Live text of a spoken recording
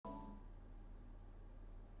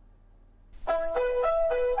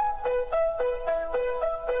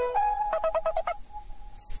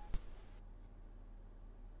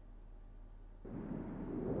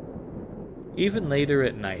even later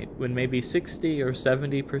at night, when maybe 60 or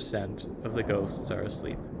 70% of the ghosts are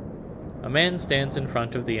asleep. A man stands in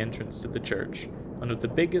front of the entrance to the church, one of the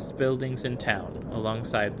biggest buildings in town,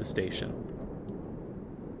 alongside the station.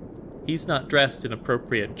 He's not dressed in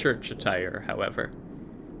appropriate church attire, however.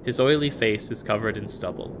 His oily face is covered in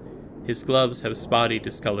stubble. His gloves have spotty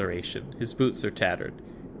discoloration. His boots are tattered.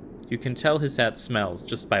 You can tell his hat smells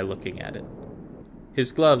just by looking at it.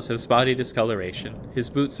 His gloves have spotty discoloration. His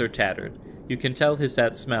boots are tattered. You can tell his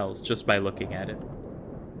hat smells just by looking at it.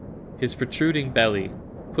 His protruding belly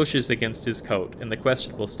pushes against his coat and the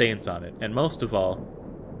questionable stains on it, and most of all,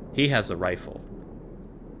 he has a rifle.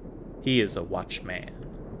 He is a watchman.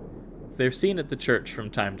 They're seen at the church from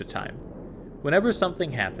time to time. Whenever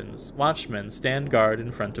something happens, watchmen stand guard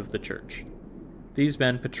in front of the church. These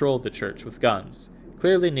men patrol the church with guns,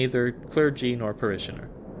 clearly neither clergy nor parishioner.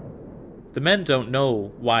 The men don't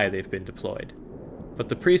know why they've been deployed, but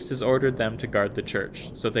the priest has ordered them to guard the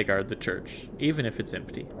church, so they guard the church, even if it's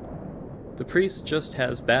empty. The priest just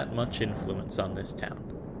has that much influence on this town.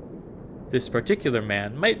 This particular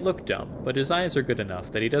man might look dumb, but his eyes are good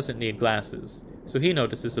enough that he doesn't need glasses, so he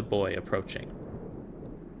notices a boy approaching.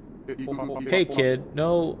 "Hey kid,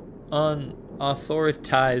 no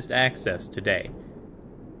unauthorized access today."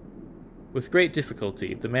 With great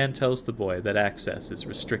difficulty, the man tells the boy that access is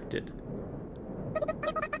restricted.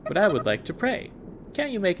 "But I would like to pray.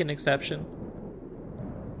 Can't you make an exception?"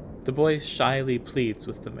 The boy shyly pleads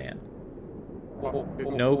with the man.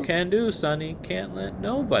 "No can do, sonny. Can't let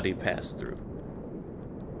nobody pass through."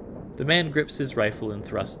 The man grips his rifle and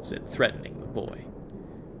thrusts it, threatening the boy.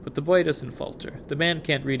 But the boy doesn't falter. The man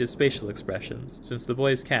can't read his facial expressions, since the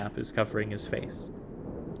boy's cap is covering his face.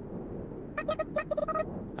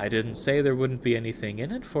 "I didn't say there wouldn't be anything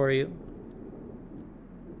in it for you."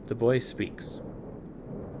 The boy speaks.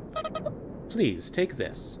 "Please, take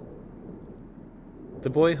this." The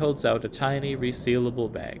boy holds out a tiny,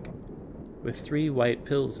 resealable bag, with 3 white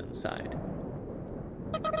pills inside.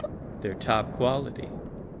 They're top quality.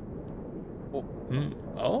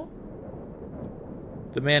 Oh?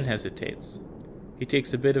 The man hesitates. He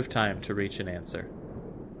takes a bit of time to reach an answer.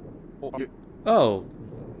 "Oh,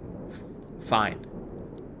 fine.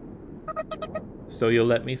 So you'll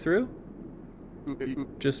let me through?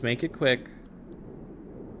 Just make it quick."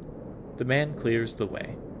 The man clears the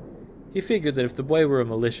way. He figured that if the boy were a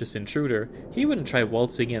malicious intruder, he wouldn't try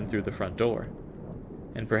waltzing in through the front door.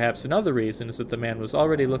 And perhaps another reason is that the man was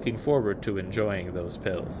already looking forward to enjoying those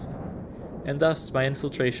pills. And thus, my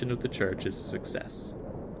infiltration of the church is a success.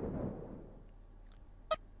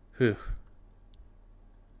 Whew.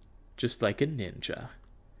 Just like a ninja.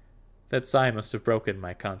 That sigh must have broken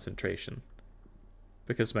my concentration.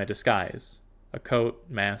 Because my disguise, a coat,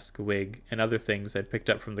 mask, wig, and other things I'd picked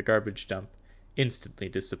up from the garbage dump, instantly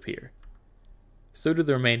disappear. So do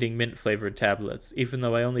the remaining mint-flavored tablets, even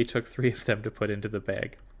though I only took 3 of them to put into the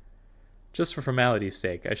bag. Just for formality's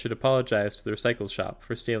sake, I should apologize to the recycle shop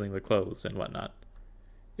for stealing the clothes and whatnot.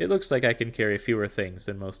 It looks like I can carry fewer things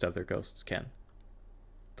than most other ghosts can.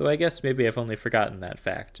 Though I guess maybe I've only forgotten that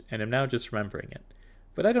fact, and am now just remembering it.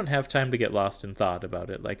 But I don't have time to get lost in thought about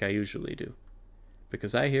it like I usually do.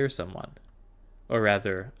 Because I hear someone. Or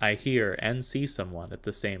rather, I hear and see someone at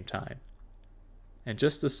the same time. And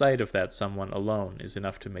just the sight of that someone alone is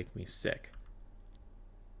enough to make me sick.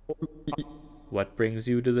 What brings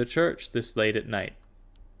you to the church this late at night?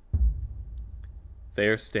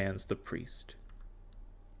 There stands the priest.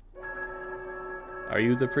 Are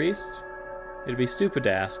you the priest? It'd be stupid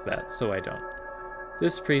to ask that, so I don't.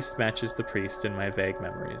 This priest matches the priest in my vague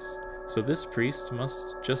memories, so this priest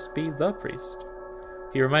must just be the priest.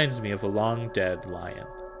 He reminds me of a long-dead lion.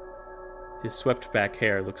 His swept-back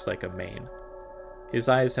hair looks like a mane. His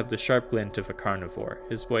eyes have the sharp glint of a carnivore,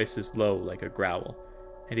 his voice is low like a growl,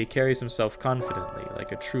 and he carries himself confidently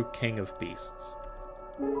like a true king of beasts.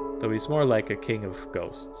 Though he's more like a king of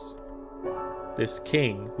ghosts. This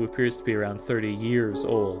king, who appears to be around 30 years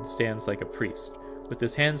old, stands like a priest, with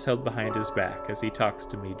his hands held behind his back as he talks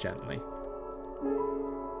to me gently.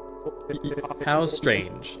 How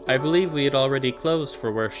strange. I believe we had already closed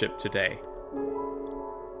for worship today.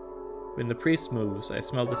 When the priest moves, I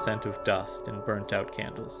smell the scent of dust and burnt-out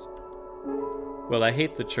candles. Well, I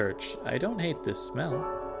hate the church. I don't hate this smell.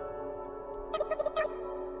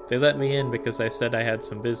 They let me in because I said I had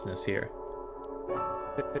some business here.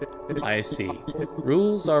 I see.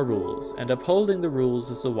 Rules are rules, and upholding the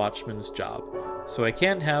rules is a watchman's job, so I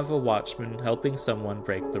can't have a watchman helping someone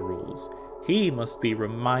break the rules. He must be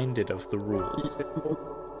reminded of the rules.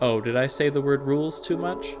 Oh, did I say the word rules too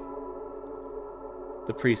much?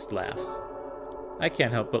 The priest laughs. I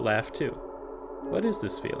can't help but laugh too. What is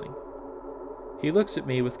this feeling? He looks at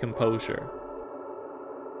me with composure.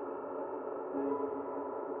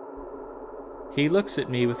 He looks at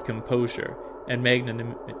me with composure and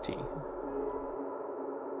magnanimity.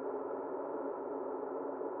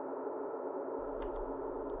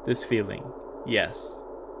 This feeling, yes,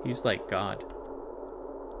 he's like God.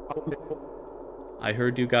 I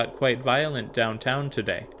heard you got quite violent downtown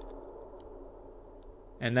today.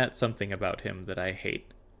 And that's something about him that I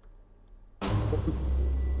hate.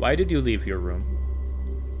 Why did you leave your room?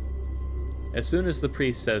 As soon as the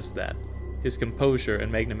priest says that, his composure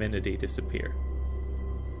and magnanimity disappear.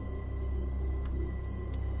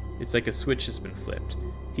 It's like a switch has been flipped.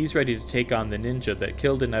 He's ready to take on the ninja that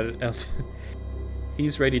killed an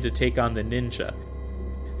He's ready to take on the ninja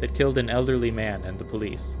that killed an elderly man and the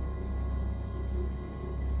police.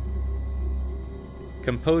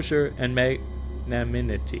 Composure and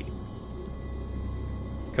magnanimity.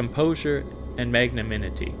 Composure and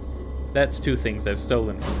magnanimity. That's two things I've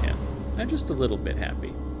stolen from him. I'm just a little bit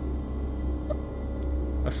happy.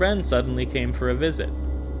 A friend suddenly came for a visit.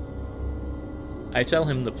 I tell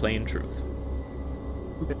him the plain truth.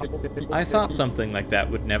 I thought something like that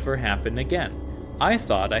would never happen again. I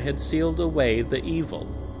thought I had sealed away the evil.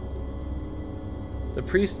 The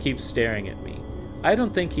priest keeps staring at me. I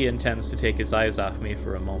don't think he intends to take his eyes off me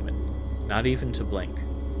for a moment, not even to blink.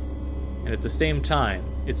 And at the same time,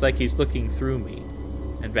 it's like he's looking through me,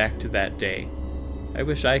 and back to that day. I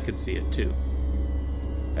wish I could see it too.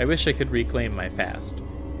 I wish I could reclaim my past.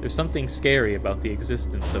 There's something scary about the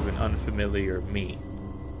existence of an unfamiliar me.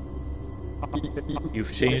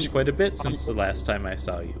 You've changed quite a bit since the last time I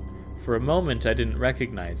saw you. For a moment I didn't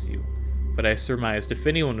recognize you, but I surmised if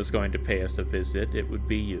anyone was going to pay us a visit, it would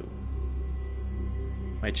be you.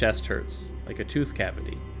 My chest hurts, like a tooth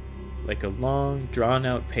cavity, like a long,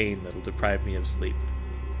 drawn-out pain that'll deprive me of sleep.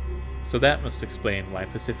 So that must explain why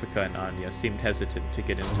Pacifica and Anya seemed hesitant to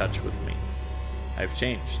get in touch with me. I've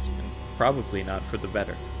changed, and probably not for the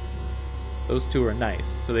better. Those two are nice,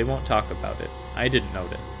 so they won't talk about it. I didn't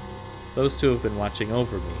notice. Those two have been watching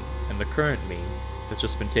over me, and the current me has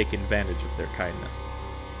just been taking advantage of their kindness.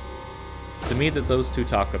 The me that those two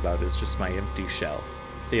talk about is just my empty shell.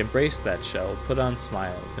 They embrace that shell, put on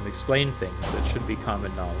smiles, and explain things that should be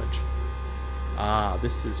common knowledge.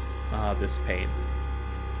 This pain.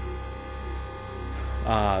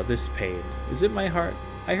 This pain. Is it my heart?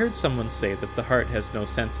 I heard someone say that the heart has no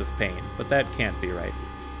sense of pain, but that can't be right.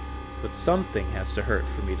 But something has to hurt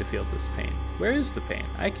for me to feel this pain. Where is the pain?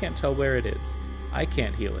 I can't tell where it is. I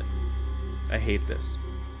can't heal it. I hate this.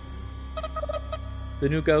 The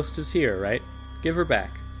new ghost is here, right? Give her back.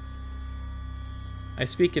 I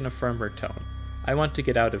speak in a firmer tone. I want to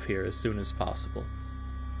get out of here as soon as possible.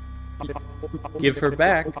 Give her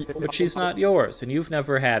back? But she's not yours, and you've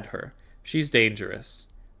never had her. She's dangerous.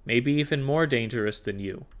 Maybe even more dangerous than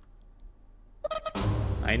you.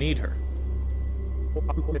 I need her.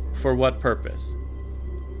 For what purpose?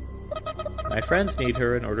 My friends need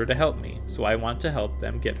her in order to help me, so I want to help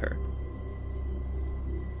them get her.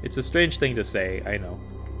 It's a strange thing to say, I know.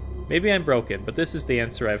 Maybe I'm broken, but this is the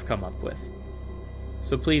answer I've come up with.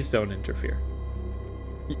 So please don't interfere.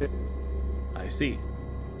 I see.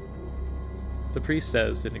 The priest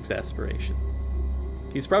says in exasperation.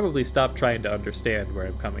 He's probably stopped trying to understand where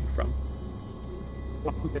I'm coming from.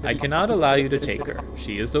 I cannot allow you to take her.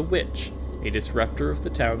 She is a witch, a disruptor of the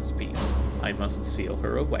town's peace. I must seal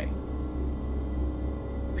her away.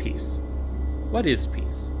 Peace. What is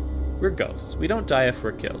peace? We're ghosts. We don't die if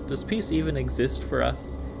we're killed. Does peace even exist for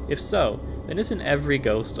us? If so, then isn't every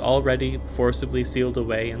ghost already forcibly sealed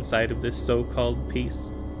away inside of this so-called peace?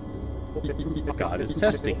 God is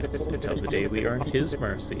testing us. Until the day we earn His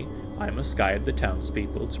mercy, I must guide the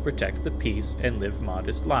townspeople to protect the peace and live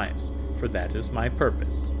modest lives, for that is my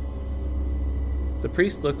purpose. The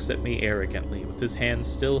priest looks at me arrogantly, with his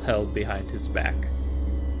hands still held behind his back.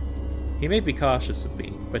 He may be cautious of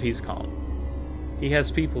me, but he's calm. He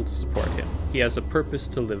has people to support him. He has a purpose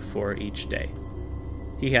to live for each day.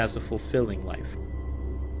 He has a fulfilling life.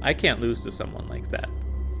 I can't lose to someone like that.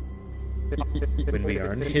 When we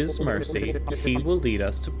earn His mercy, He will lead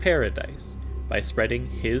us to paradise. By spreading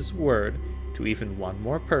His word to even one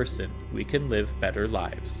more person, we can live better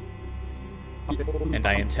lives. And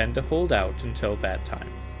I intend to hold out until that time.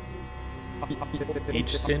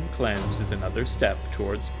 Each sin cleansed is another step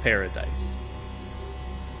towards paradise.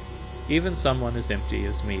 Even someone as empty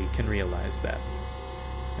as me can realize that,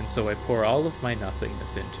 and so I pour all of my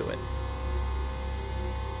nothingness into it.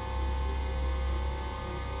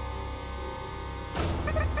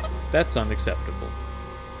 That's unacceptable.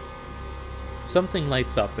 Something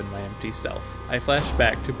lights up in my empty self. I flash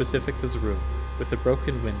back to Pacifica's room, with a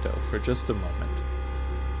broken window for just a moment.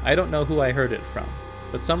 I don't know who I heard it from,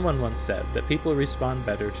 but someone once said that people respond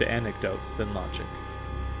better to anecdotes than logic.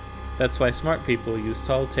 That's why smart people use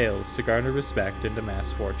tall tales to garner respect and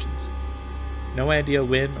amass fortunes. No idea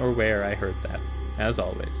when or where I heard that. As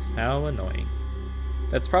always, how annoying.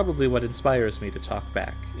 That's probably what inspires me to talk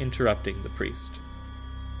back, interrupting the priest.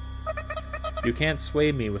 You can't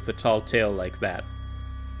sway me with a tall tale like that.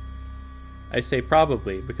 I say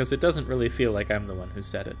probably because it doesn't really feel like I'm the one who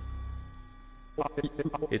said it.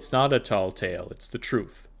 It's not a tall tale, it's the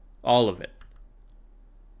truth. All of it.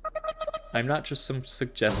 I'm not just some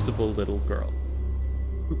suggestible little girl.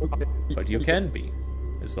 But you can be,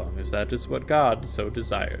 as long as that is what God so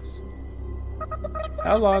desires.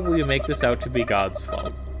 How long will you make this out to be God's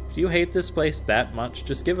fault? Do you hate this place that much?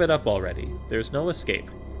 Just give it up already. There's no escape.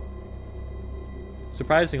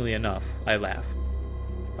 Surprisingly enough, I laugh.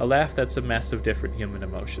 A laugh that's a mess of different human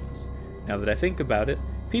emotions. Now that I think about it,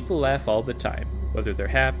 people laugh all the time, whether they're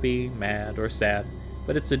happy, mad, or sad,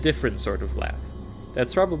 but it's a different sort of laugh.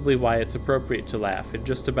 That's probably why it's appropriate to laugh in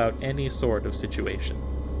just about any sort of situation.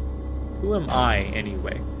 Who am I,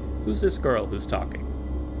 anyway? Who's this girl who's talking?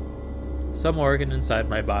 Some organ inside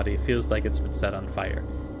my body feels like it's been set on fire,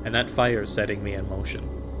 and that fire's setting me in motion.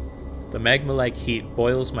 The magma-like heat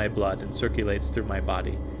boils my blood and circulates through my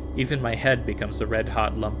body. Even my head becomes a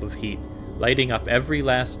red-hot lump of heat, lighting up every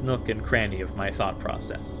last nook and cranny of my thought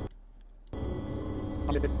process.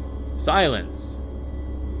 Silence!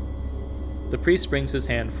 The priest brings his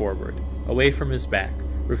hand forward, away from his back,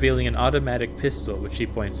 revealing an automatic pistol which he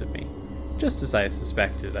points at me. Just as I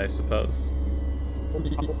suspected, I suppose.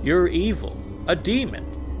 You're evil. A demon.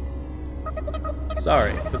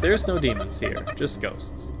 Sorry, but there's no demons here, just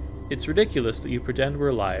ghosts. It's ridiculous that you pretend we're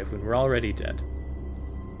alive when we're already dead.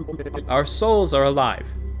 Our souls are alive.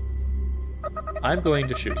 I'm going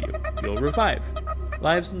to shoot you. You'll revive.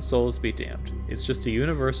 Lives and souls be damned. It's just a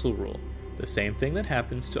universal rule. The same thing that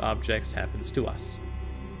happens to objects happens to us.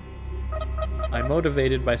 I'm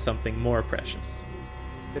motivated by something more precious.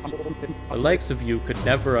 The likes of you could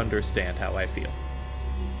never understand how I feel.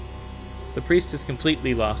 The priest has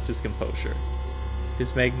completely lost his composure.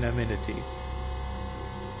 His magnanimity.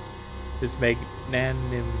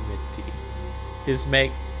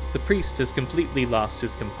 The priest has completely lost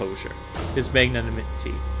his composure, his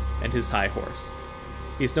magnanimity, and his high horse.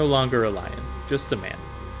 He's no longer a lion, just a man.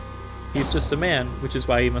 He's just a man, which is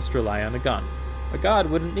why he must rely on a gun. A god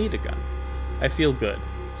wouldn't need a gun. I feel good,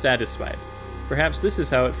 satisfied. Perhaps this is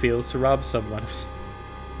how it feels to rob someone of...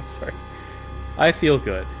 I'm sorry. I feel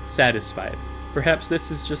good, satisfied. Perhaps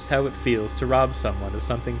this is just how it feels to rob someone of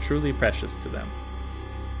something truly precious to them.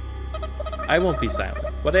 I won't be silent.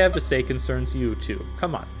 What I have to say concerns you, too.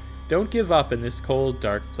 Come on. Don't give up in this cold,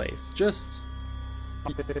 dark place. Just...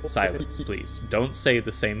 Silence, please. Don't say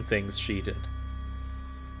the same things she did.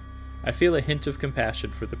 I feel a hint of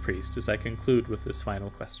compassion for the priest as I conclude with this final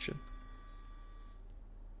question.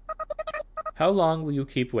 How long will you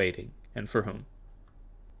keep waiting, and for whom?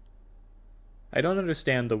 I don't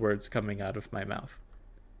understand the words coming out of my mouth,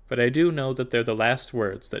 but I do know that they're the last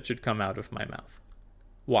words that should come out of my mouth.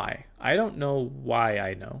 Why? I don't know why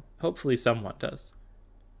I know. Hopefully someone does.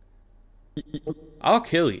 I'll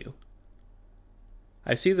kill you.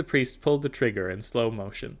 I see the priest pull the trigger in slow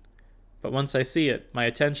motion, but once I see it, my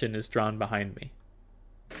attention is drawn behind me.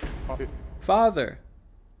 Father!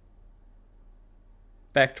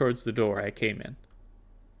 Back towards the door I came in.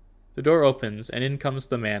 The door opens, and in comes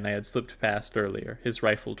the man I had slipped past earlier, his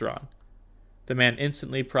rifle drawn. The man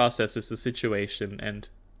instantly processes the situation and...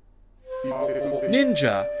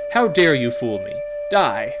 Ninja! How dare you fool me!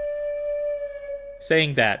 Die!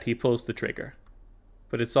 Saying that, he pulls the trigger.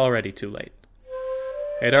 But it's already too late.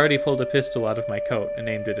 I had already pulled a pistol out of my coat and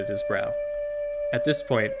aimed it at his brow. At this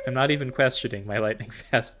point, I'm not even questioning my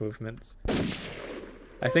lightning-fast movements.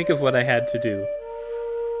 I think of what I had to do.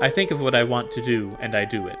 I think of what I want to do, and I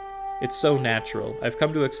do it. It's so natural. I've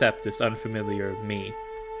come to accept this unfamiliar me.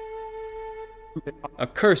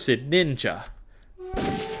 Accursed ninja!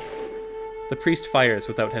 The priest fires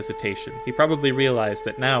without hesitation. He probably realized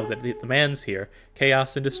that now that the man's here,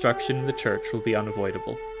 chaos and destruction in the church will be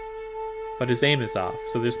unavoidable. But his aim is off,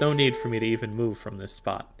 so there's no need for me to even move from this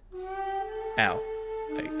spot. Ow.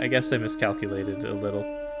 I guess I miscalculated a little.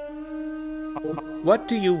 What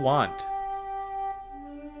do you want?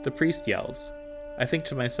 The priest yells. I think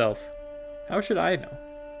to myself, how should I know?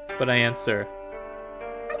 But I answer,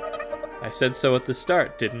 I said so at the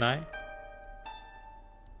start, didn't I?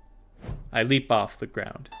 I leap off the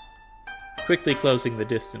ground, quickly closing the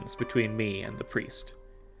distance between me and the priest.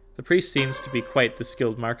 The priest seems to be quite the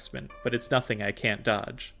skilled marksman, but it's nothing I can't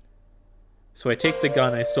dodge. So I take the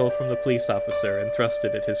gun I stole from the police officer and thrust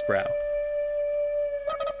it at his brow.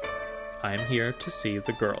 I'm here to see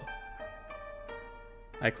the girl.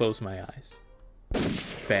 I close my eyes.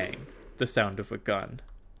 Bang, the sound of a gun.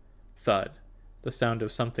 Thud, the sound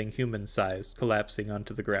of something human-sized collapsing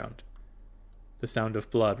onto the ground. The sound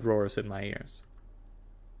of blood roars in my ears.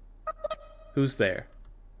 Who's there?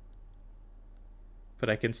 But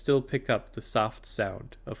I can still pick up the soft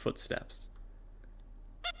sound of footsteps.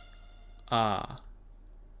 Ah.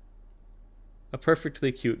 A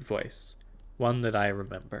perfectly cute voice, one that I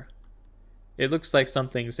remember. It looks like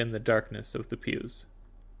something's in the darkness of the pews.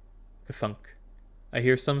 Ka-thunk. I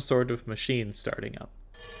hear some sort of machine starting up.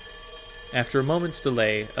 After a moment's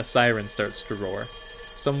delay, a siren starts to roar.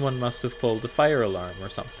 Someone must have pulled a fire alarm or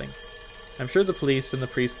something. I'm sure the police and the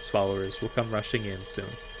priest's followers will come rushing in soon.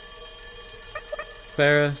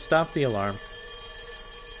 Clara, stop the alarm.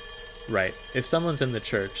 Right, if someone's in the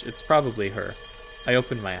church, it's probably her. I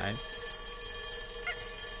open my eyes.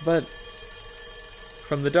 But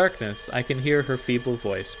from the darkness, I can hear her feeble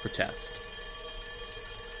voice protest.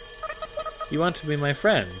 You want to be my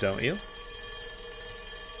friend, don't you?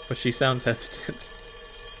 But she sounds hesitant.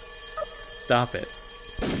 Stop it.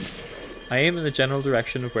 I aim in the general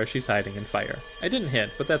direction of where she's hiding and fire. I didn't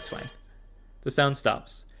hit, but that's fine. The sound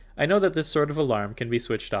stops. I know that this sort of alarm can be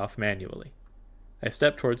switched off manually. I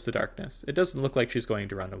step towards the darkness. It doesn't look like she's going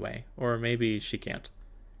to run away, or maybe she can't.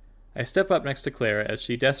 I step up next to Clara as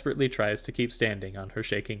she desperately tries to keep standing on her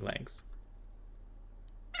shaking legs.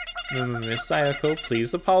 Miss Sayako,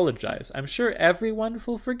 please apologize. I'm sure everyone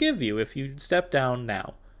will forgive you if you step down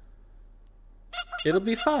now. It'll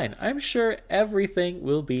be fine. I'm sure everything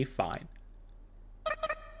will be fine.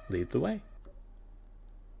 Lead the way.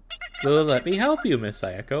 Let me help you, Miss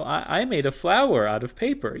Sayako. I made a flower out of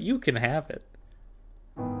paper. You can have it.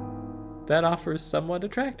 That offer's somewhat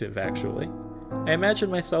attractive, actually. I imagine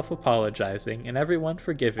myself apologizing and everyone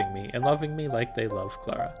forgiving me and loving me like they love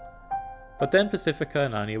Clara. But then Pacifica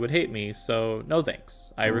and Anya would hate me, so no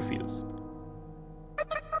thanks. I refuse.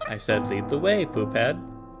 I said lead the way, poophead.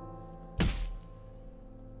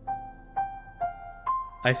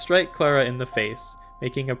 I strike Clara in the face,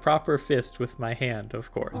 making a proper fist with my hand,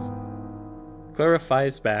 of course. Clara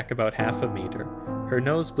flies back about half a meter. Her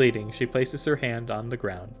nose bleeding, she places her hand on the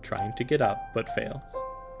ground, trying to get up, but fails.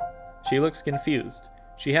 She looks confused.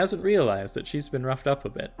 She hasn't realized that she's been roughed up a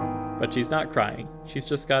bit, but she's not crying. She's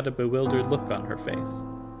just got a bewildered look on her face.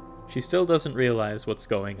 She still doesn't realize what's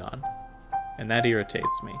going on, and that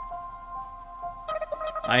irritates me.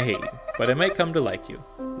 I hate you, but I might come to like you.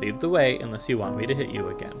 Lead the way unless you want me to hit you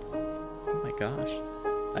again. Oh my gosh.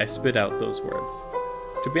 I spit out those words.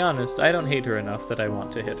 To be honest, I don't hate her enough that I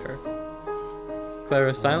want to hit her.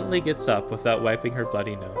 Clara silently gets up without wiping her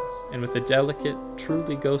bloody nose, and with a delicate,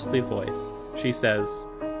 truly ghostly voice, she says,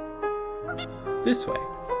 "This way."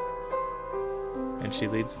 And she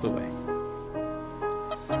leads the way.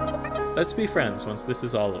 Let's be friends once this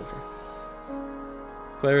is all over.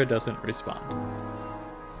 Clara doesn't respond.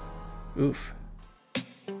 Oof.